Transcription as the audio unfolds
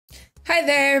Hi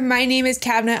there, my name is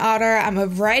Cabinet Otter. I'm a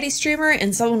variety streamer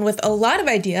and someone with a lot of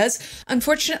ideas.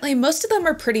 Unfortunately, most of them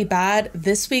are pretty bad.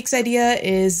 This week's idea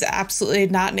is absolutely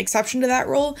not an exception to that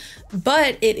rule,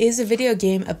 but it is a video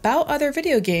game about other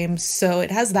video games, so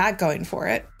it has that going for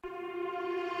it.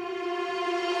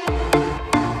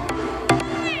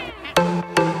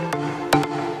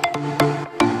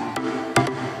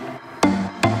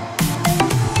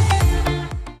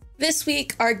 This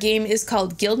week, our game is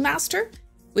called Guildmaster,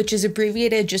 which is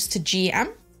abbreviated just to GM,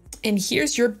 and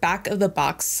here's your back of the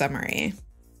box summary.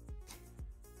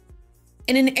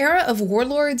 In an era of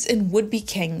warlords and would-be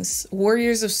kings,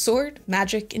 warriors of sword,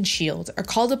 magic, and shield are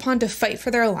called upon to fight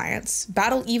for their alliance,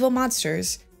 battle evil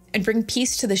monsters, and bring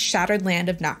peace to the shattered land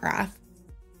of Notrath.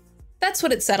 That's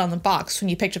what it said on the box when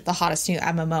you picked up the hottest new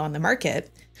MMO on the market,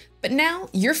 but now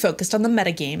you're focused on the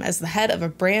metagame as the head of a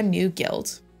brand new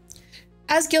guild.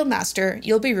 As Guildmaster,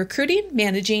 you'll be recruiting,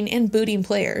 managing, and booting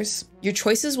players. Your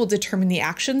choices will determine the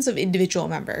actions of individual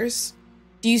members.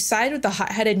 Do you side with the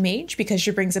hot-headed mage because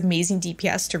she brings amazing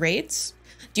DPS to raids?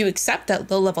 Do you accept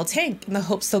that low-level tank in the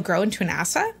hopes they'll grow into an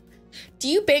asset? Do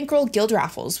you bankroll guild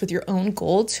raffles with your own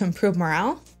gold to improve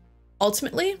morale?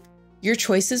 Ultimately, your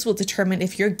choices will determine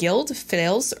if your guild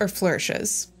fails or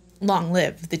flourishes. Long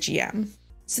live the GM.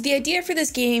 So the idea for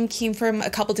this game came from a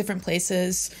couple different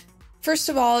places. First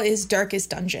of all is Darkest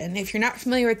Dungeon. If you're not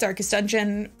familiar with Darkest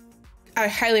Dungeon, I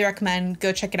highly recommend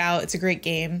go check it out. It's a great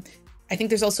game. I think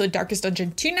there's also a Darkest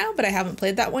Dungeon 2 now, but I haven't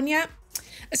played that one yet.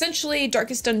 Essentially,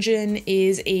 Darkest Dungeon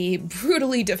is a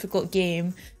brutally difficult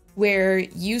game where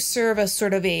you serve as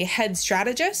sort of a head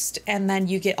strategist, and then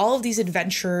you get all of these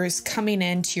adventurers coming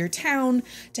into your town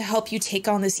to help you take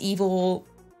on this evil,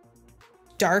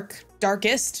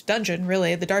 darkest dungeon,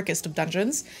 really, the darkest of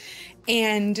dungeons.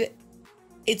 And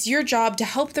it's your job to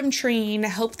help them train,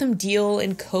 help them deal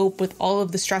and cope with all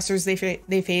of the stressors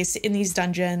they face in these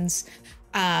dungeons.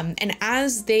 And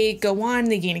as they go on,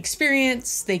 they gain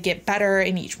experience, they get better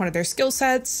in each one of their skill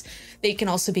sets. They can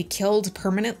also be killed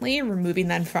permanently, removing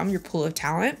them from your pool of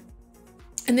talent.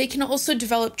 And they can also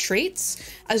develop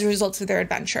traits as a result of their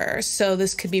adventure. So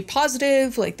this could be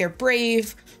positive, like they're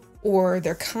brave or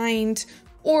they're kind,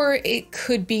 or it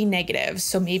could be negative.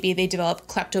 So maybe they develop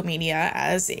kleptomania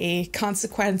as a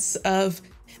consequence of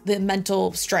the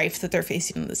mental strife that they're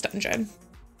facing in this dungeon.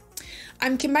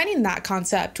 I'm combining that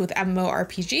concept with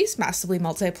MMORPGs, massively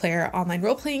multiplayer online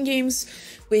role-playing games,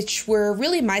 which were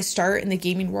really my start in the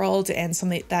gaming world and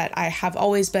something that I have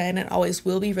always been and always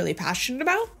will be really passionate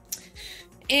about.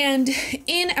 And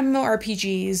in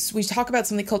MMORPGs, we talk about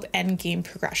something called endgame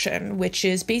progression, which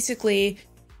is basically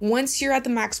once you're at the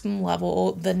maximum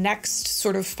level, the next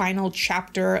sort of final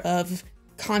chapter of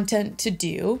content to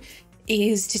do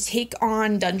is to take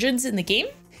on dungeons in the game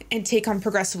and take on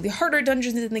progressively harder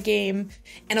dungeons in the game.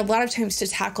 And a lot of times to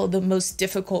tackle the most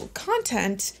difficult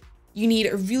content, you need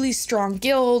a really strong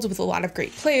guild with a lot of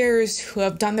great players who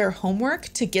have done their homework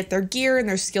to get their gear and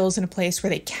their skills in a place where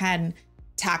they can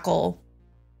tackle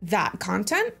that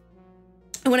content.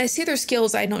 And when I say their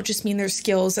skills, I don't just mean their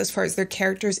skills as far as their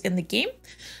characters in the game,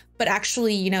 but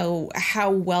actually, you know,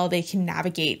 how well they can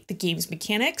navigate the game's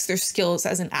mechanics, their skills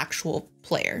as an actual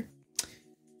player.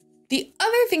 The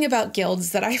other thing about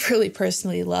guilds that I really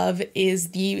personally love is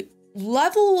the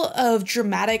level of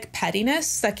dramatic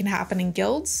pettiness that can happen in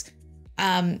guilds.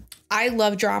 I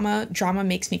love drama. Drama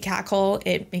makes me cackle.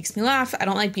 It makes me laugh. I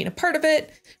don't like being a part of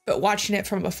it, but watching it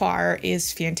from afar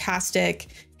is fantastic.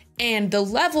 And the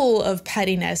level of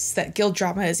pettiness that guild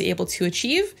drama is able to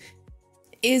achieve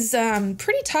is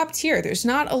pretty top tier. There's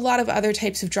not a lot of other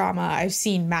types of drama I've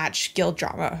seen match guild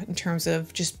drama in terms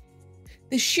of just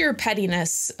the sheer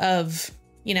pettiness of,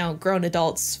 you know, grown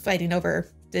adults fighting over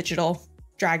digital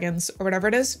dragons or whatever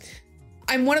it is.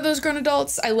 I'm one of those grown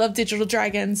adults. I love digital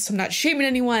dragons, so I'm not shaming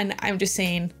anyone. I'm just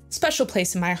saying special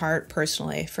place in my heart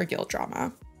personally for guild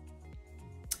drama.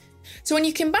 So when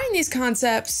you combine these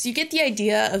concepts, you get the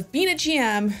idea of being a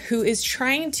GM who is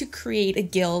trying to create a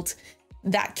guild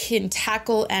that can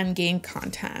tackle endgame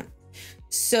content.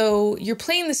 So you're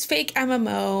playing this fake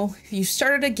MMO, you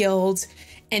started a guild,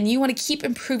 and you want to keep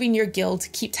improving your guild to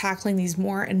keep tackling these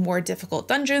more and more difficult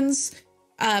dungeons.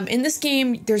 In this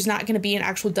game, there's not going to be an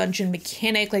actual dungeon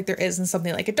mechanic like there is in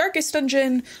something like a Darkest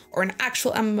Dungeon or an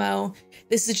actual MMO.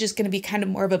 This is just going to be kind of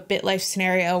more of a bit life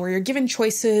scenario where you're given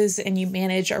choices and you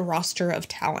manage a roster of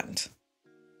talent.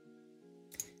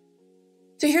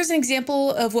 So here's an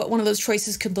example of what one of those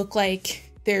choices could look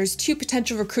like. There's 2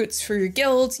 potential recruits for your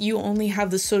guild. You only have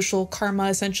the social karma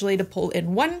essentially to pull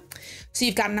in 1. So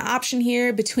you've got an option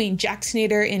here between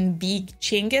Jacksonator and Big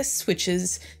Changus, which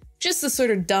is just the sort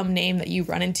of dumb name that you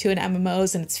run into in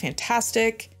MMOs, and it's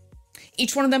fantastic.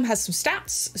 Each one of them has some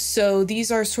stats. So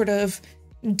these are sort of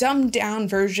dumbed down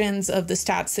versions of the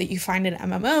stats that you find in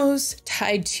MMOs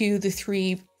tied to the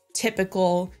 3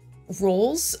 typical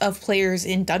roles of players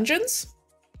in dungeons,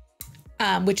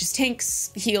 which is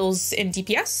tanks, heals, and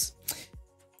DPS.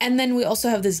 And then we also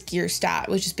have this gear stat,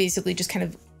 which is basically just kind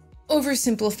of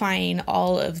oversimplifying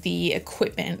all of the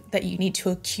equipment that you need to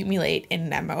accumulate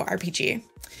in an MMORPG.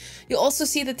 You'll also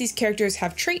see that these characters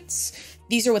have traits.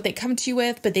 These are what they come to you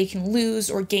with, but they can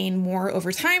lose or gain more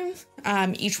over time.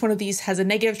 Each one of these has a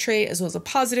negative trait as well as a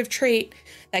positive trait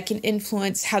that can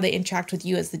influence how they interact with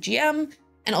you as the GM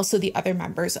and also the other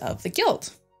members of the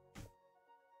guild.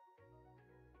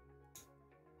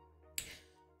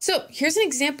 So here's an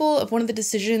example of one of the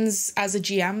decisions as a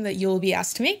GM that you'll be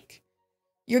asked to make.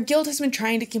 Your guild has been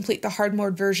trying to complete the hard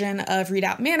mode version of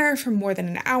Readout Manor for more than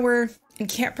an hour and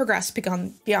can't progress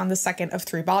beyond the second of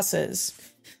 3 bosses.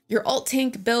 Your alt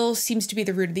tank, Bill, seems to be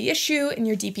the root of the issue, and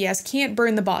your DPS can't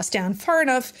burn the boss down far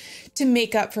enough to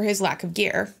make up for his lack of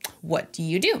gear. What do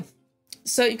you do?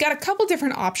 So you've got a couple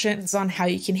different options on how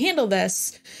you can handle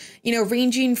this,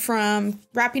 ranging from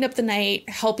wrapping up the night,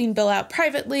 helping Bill out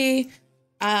privately,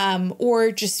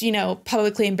 or just,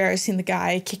 publicly embarrassing the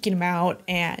guy, kicking him out,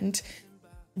 and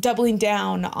doubling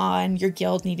down on your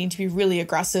guild needing to be really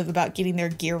aggressive about getting their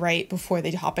gear right before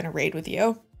they hop in a raid with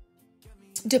you.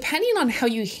 Depending on how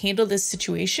you handle this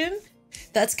situation,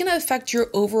 that's going to affect your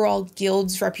overall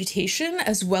guild's reputation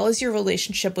as well as your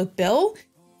relationship with Bill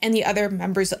and the other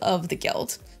members of the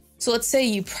guild. So let's say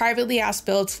you privately ask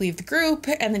Bill to leave the group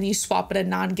and then you swap at a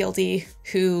non-guildie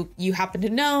who you happen to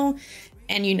know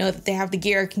and you know that they have the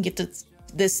gear, can get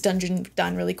this dungeon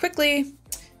done really quickly.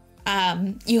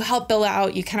 You help Bill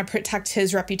out, you kind of protect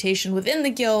his reputation within the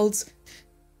guild.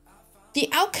 The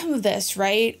outcome of this,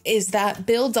 right, is that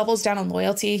Bill doubles down on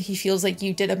loyalty. He feels like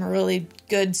you did him a really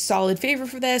good, solid favor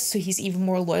for this, so he's even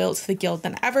more loyal to the guild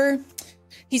than ever.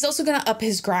 He's also going to up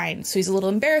his grind, so he's a little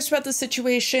embarrassed about the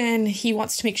situation. He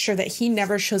wants to make sure that he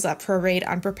never shows up for a raid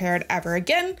unprepared ever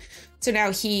again. So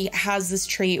now he has this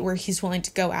trait where he's willing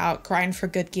to go out, grind for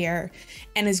good gear,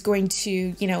 and is going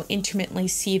to, intermittently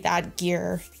see that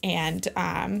gear and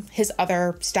his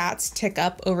other stats tick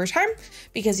up over time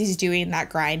because he's doing that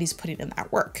grind, he's putting in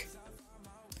that work.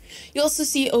 You also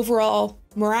see overall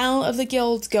morale of the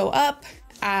guild go up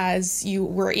as you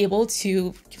were able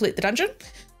to complete the dungeon.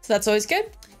 So that's always good.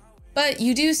 But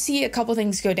you do see a couple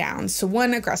things go down. So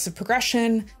one, aggressive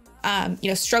progression,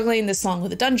 struggling this long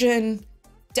with a dungeon.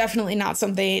 Definitely not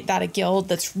something that a guild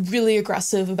that's really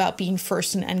aggressive about being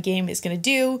first in endgame is going to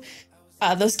do.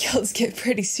 Those guilds get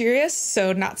pretty serious,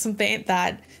 so not something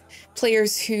that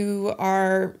players who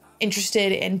are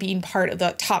interested in being part of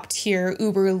the top tier,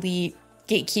 uber elite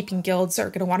gatekeeping guilds are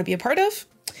going to want to be a part of.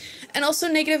 And also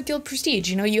negative guild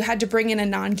prestige. You had to bring in a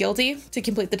non-guildie to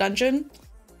complete the dungeon.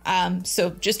 So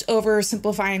just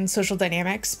oversimplifying social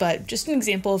dynamics, but just an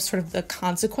example of sort of the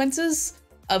consequences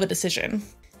of a decision.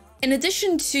 In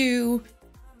addition to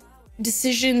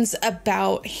decisions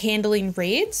about handling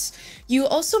raids, you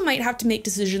also might have to make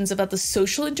decisions about the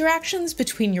social interactions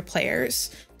between your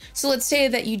players. So let's say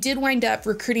that you did wind up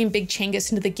recruiting Big Changus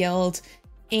into the guild,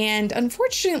 and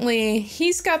unfortunately,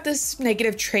 he's got this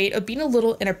negative trait of being a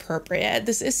little inappropriate.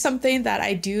 This is something that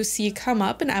I do see come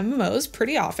up in MMOs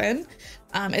pretty often.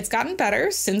 It's gotten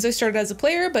better since I started as a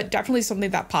player, but definitely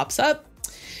something that pops up.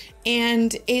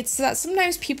 And it's that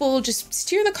sometimes people just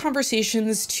steer the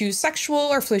conversations to sexual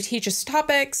or flirtatious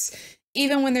topics,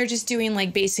 even when they're just doing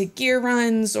like basic gear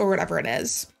runs or whatever it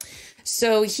is.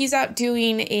 So he's out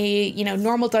doing a,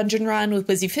 normal dungeon run with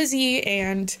Wizzy Fizzy,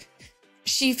 and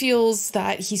she feels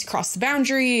that he's crossed the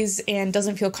boundaries and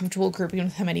doesn't feel comfortable grouping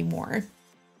with him anymore.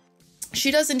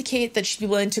 She does indicate that she'd be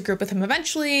willing to group with him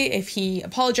eventually if he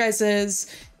apologizes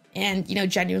and,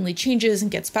 genuinely changes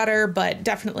and gets better, but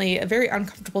definitely a very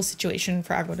uncomfortable situation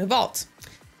for everyone involved.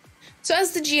 So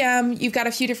as the GM, you've got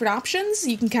a few different options.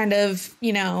 You can kind of,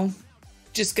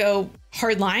 just go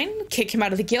hard line, kick him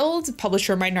out of the guild, publish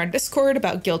a reminder on Discord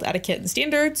about guild etiquette and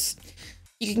standards.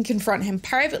 You can confront him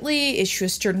privately, issue a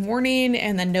stern warning,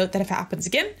 and then note that if it happens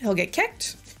again, he'll get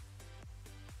kicked.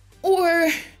 Or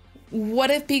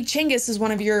what if Big Changus is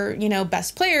one of your,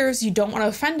 best players? You don't want to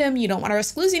offend him. You don't want to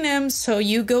risk losing him. So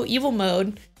you go evil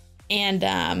mode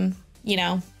and,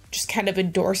 just kind of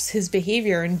endorse his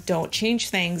behavior and don't change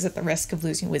things at the risk of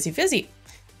losing Wizzy Fizzy.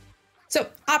 So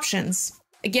options.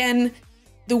 Again,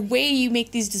 the way you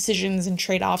make these decisions and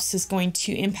trade-offs is going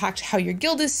to impact how your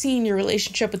guild is seen, your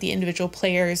relationship with the individual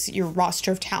players, your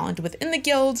roster of talent within the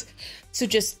guild. So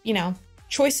just,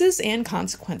 choices and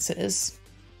consequences.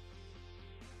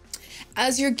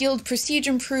 As your guild prestige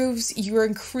improves, you are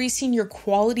increasing your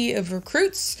quality of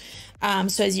recruits.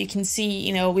 So as you can see,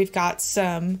 you know, we've got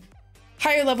some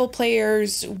higher level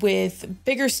players with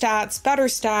bigger stats,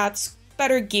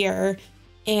 better gear,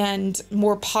 and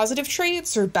more positive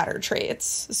traits or better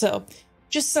traits. So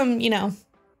just some, you know,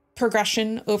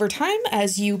 progression over time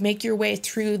as you make your way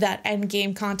through that end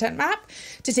game content map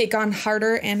to take on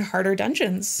harder and harder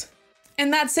dungeons.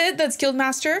 And that's it. That's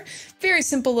Guildmaster. Very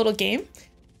simple little game.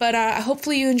 But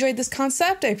hopefully you enjoyed this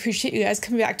concept. I appreciate you guys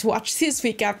coming back to watch this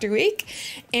week after week.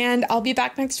 And I'll be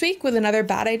back next week with another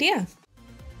bad idea.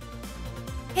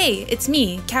 Hey, it's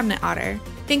me, Cabinet Otter.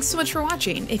 Thanks so much for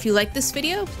watching. If you liked this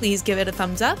video, please give it a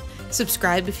thumbs up,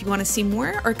 subscribe if you want to see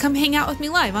more, or come hang out with me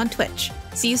live on Twitch.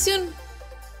 See you soon!